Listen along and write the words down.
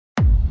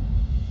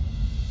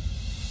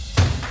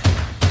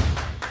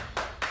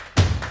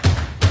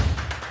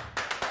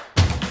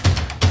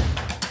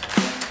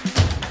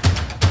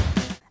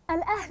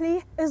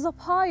Al-Ahly is a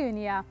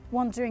pioneer.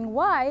 Wondering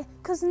why?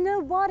 Because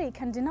nobody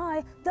can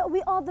deny that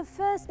we are the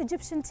first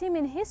Egyptian team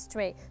in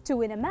history to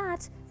win a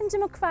match in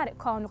democratic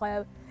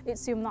Congo.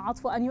 It's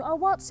Youmna and you are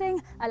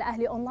watching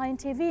Al-Ahly Online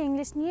TV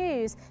English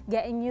News,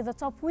 getting you the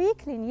top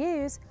weekly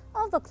news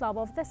of the club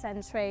of the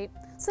century.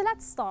 So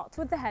let's start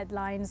with the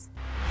headlines.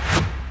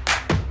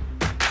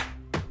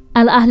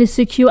 Al-Ahly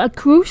secure a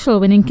crucial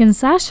win in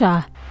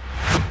Kinshasa.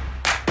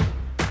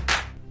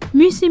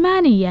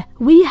 Musimani,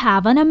 we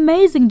have an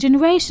amazing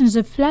generations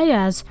of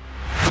players.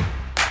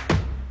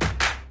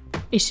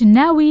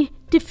 Ishinawi,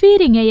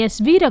 defeating AS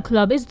Vita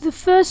Club is the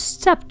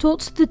first step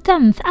towards the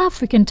 10th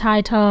African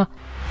title.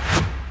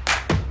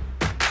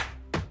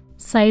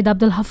 Said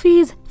Abdel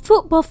Hafiz,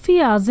 football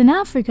fields in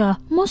Africa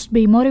must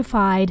be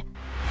modified.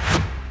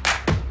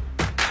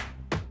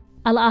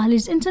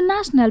 Al-Ahly's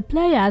international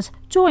players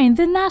join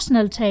the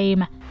national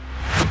team.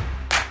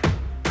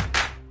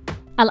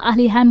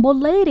 Al-Ahly handball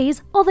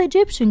ladies are the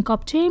Egyptian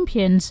Cup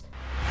champions.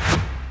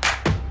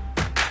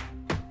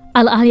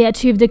 Al-Ahly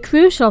achieved a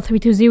crucial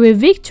 3-0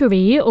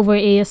 victory over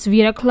AS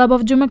Vita Club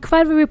of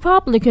Democratic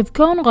Republic of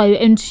Congo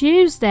on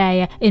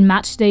Tuesday in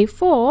match day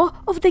 4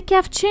 of the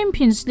CAF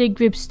Champions League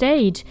group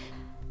stage.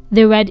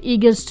 The Red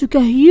Eagles took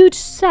a huge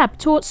step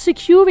towards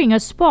securing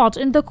a spot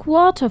in the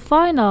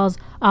quarter-finals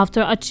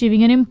after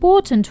achieving an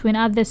important win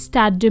at the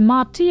Stade de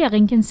Martyrs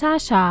in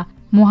Kinshasa.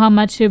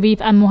 Mohamed Sharif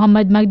and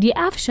Mohamed Magdi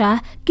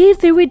Afsha gave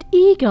the Red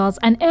Eagles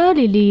an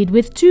early lead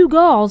with 2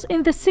 goals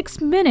in the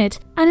 6th minute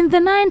and in the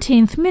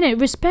 19th minute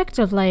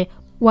respectively,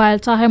 while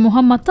Tahir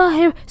Mohamed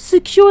Tahir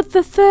secured the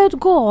 3rd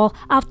goal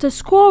after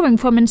scoring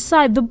from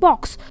inside the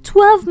box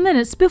 12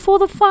 minutes before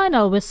the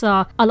final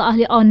whistle.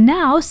 Al-Ahly are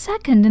now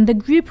 2nd in the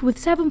group with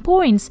 7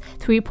 points,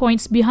 3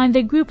 points behind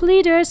the group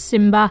leaders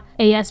Simba.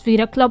 AS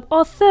Vita Club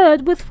are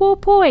 3rd with 4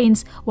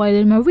 points, while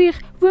Al-Mariq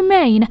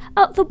remain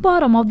at the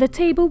bottom of the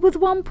table with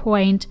 1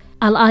 point.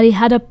 Al-Ahly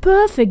had a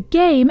perfect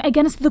game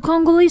against the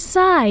Congolese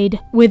side,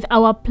 with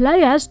our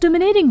players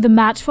dominating the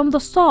match from the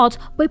start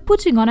by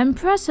putting on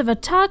impressive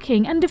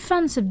attacking and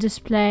defensive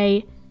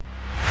display.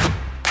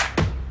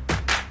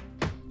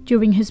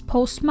 During his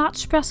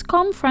post-match press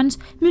conference,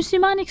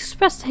 Musimani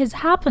expressed his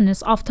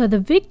happiness after the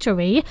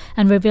victory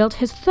and revealed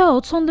his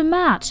thoughts on the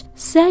match,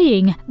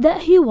 saying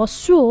that he was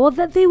sure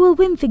that they will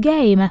win the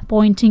game,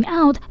 pointing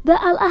out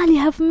that Al-Ahly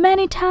have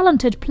many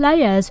talented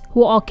players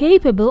who are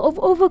capable of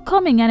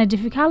overcoming any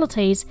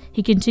difficulties.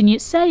 He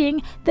continued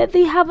saying that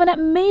they have an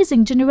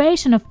amazing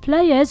generation of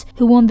players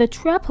who won the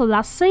treble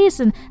last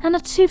season and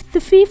achieved the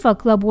FIFA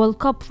Club World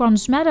Cup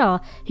bronze medal.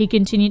 He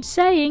continued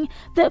saying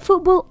that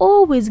football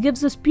always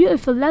gives us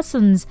beautiful lessons,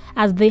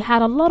 as they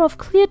had a lot of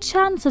clear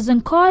chances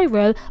in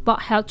Cairo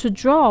but had to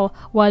draw,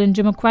 while in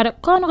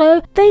Democratic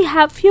Congo they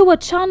had fewer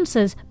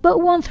chances but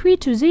won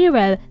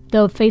 3-0,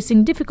 though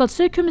facing difficult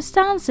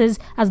circumstances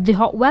as the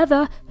hot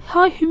weather,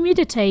 high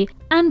humidity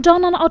and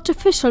on an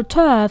artificial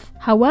turf.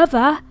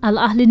 However,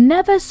 Al-Ahly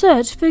never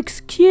searched for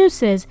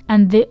excuses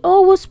and they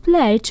always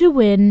play to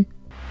win.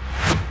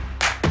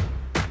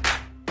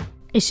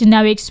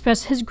 Ishinawi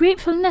expressed his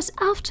gratefulness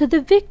after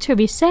the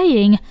victory,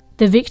 saying,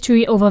 "The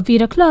victory over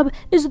Vita Club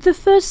is the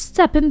first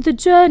step in the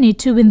journey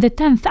to win the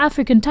 10th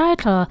African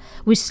title.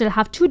 We still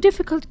have 2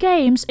 difficult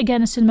games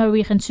against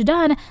Al-Mariq in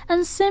Sudan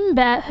and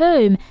Simba at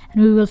home,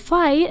 and we will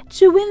fight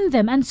to win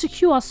them and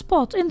secure a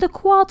spot in the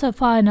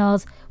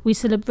quarter-finals. We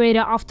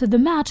celebrated after the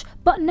match,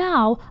 but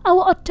now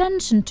our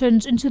attention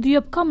turns into the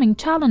upcoming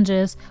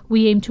challenges.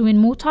 We aim to win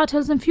more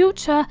titles in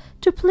future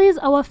to please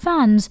our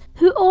fans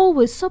who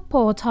always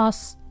support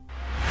us."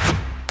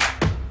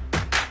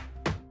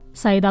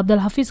 Said Abdel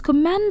Hafiz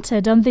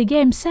commented on the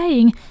game,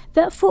 saying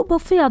that football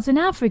fields in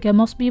Africa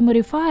must be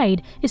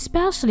modified,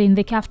 especially in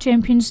the CAF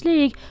Champions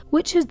League,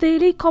 which is the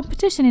league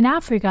competition in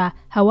Africa.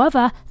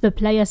 However, the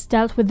players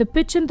dealt with the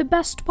pitch in the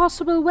best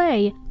possible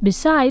way.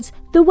 Besides,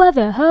 the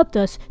weather helped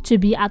us to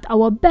be at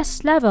our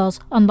best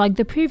levels, unlike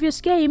the previous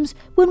games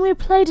when we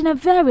played in a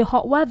very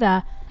hot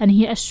weather. And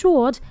he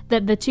assured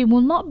that the team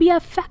will not be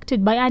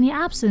affected by any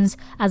absence,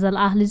 as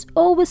Al-Ahlis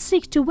always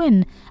seek to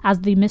win,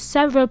 as they miss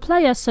several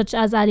players such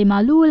as Ali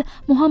Maloul,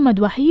 Mohamed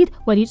Wahid,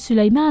 Walid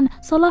Suleiman,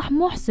 Salah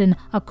Mohsin,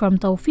 Akram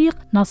Tawfiq,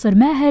 Nasser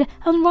Maher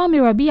and Rami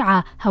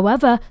Rabia.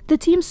 However, the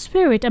team's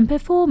spirit and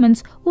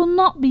performance will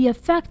not be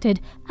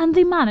affected and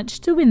they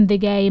managed to win the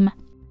game.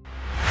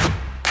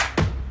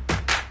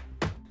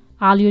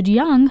 Aliou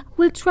Dieng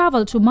will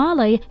travel to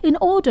Mali in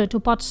order to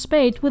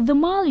participate with the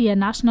Malian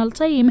national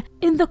team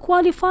in the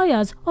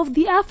qualifiers of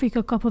the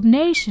Africa Cup of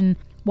Nations,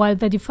 while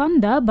the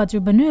defender Badr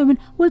Banoun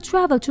will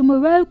travel to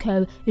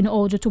Morocco in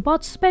order to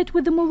participate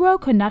with the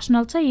Moroccan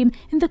national team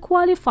in the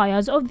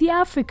qualifiers of the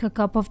Africa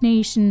Cup of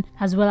Nations,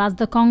 as well as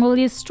the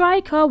Congolese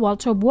striker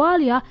Walter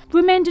Boualia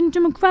remained in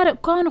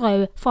Democratic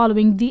Congo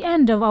following the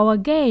end of our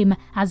game,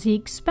 as he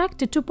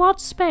expected to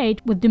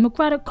participate with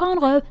Democratic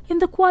Congo in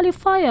the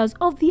qualifiers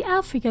of the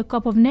Africa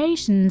Cup of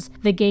Nations.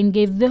 The game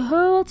gave the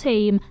whole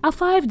team a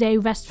 5-day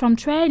rest from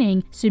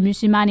training, so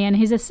Musimani and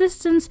his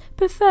assistants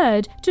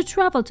preferred to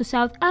travel to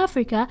South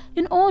Africa Africa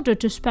in order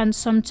to spend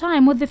some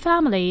time with the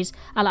families.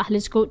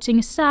 Al-Ahly's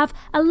coaching staff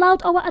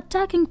allowed our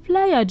attacking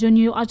player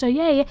Junior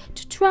Ajayi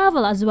to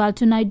travel as well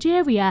to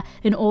Nigeria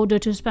in order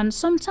to spend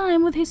some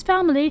time with his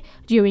family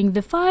during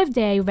the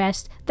 5-day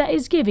rest that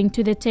is given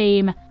to the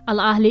team.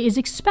 Al-Ahly is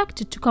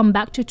expected to come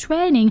back to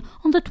training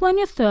on the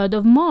 23rd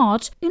of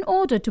March in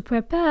order to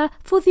prepare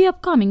for the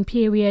upcoming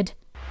period.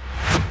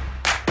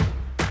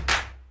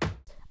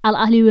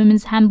 Al-Ahly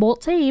women's handball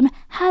team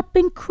had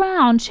been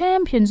crowned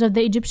champions of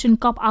the Egyptian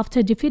Cup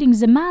after defeating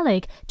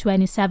Zamalek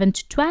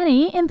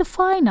 27-20 in the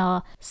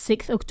final.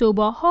 6th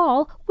October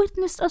Hall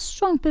witnessed a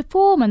strong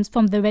performance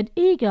from the Red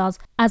Eagles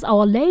as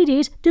our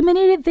ladies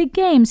dominated the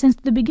game since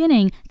the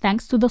beginning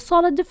thanks to the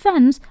solid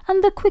defense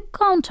and the quick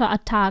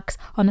counter-attacks.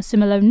 On a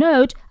similar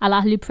note,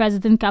 Al-Ahly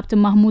president Captain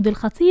Mahmoud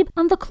Al-Khatib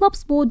and the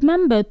club's board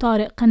member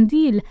Tariq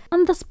Qandil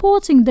and the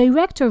sporting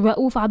director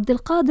Raouf Abdel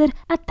Qadir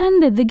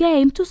attended the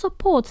game to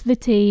support the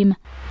team.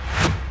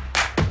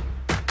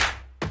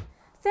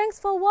 Thanks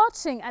for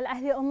watching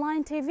Al-Ahly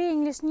Online TV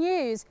English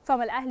News.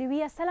 From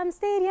Al-Ahlywiya Salam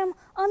Stadium,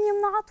 I'm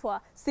Youmna.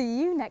 See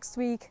you next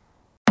week.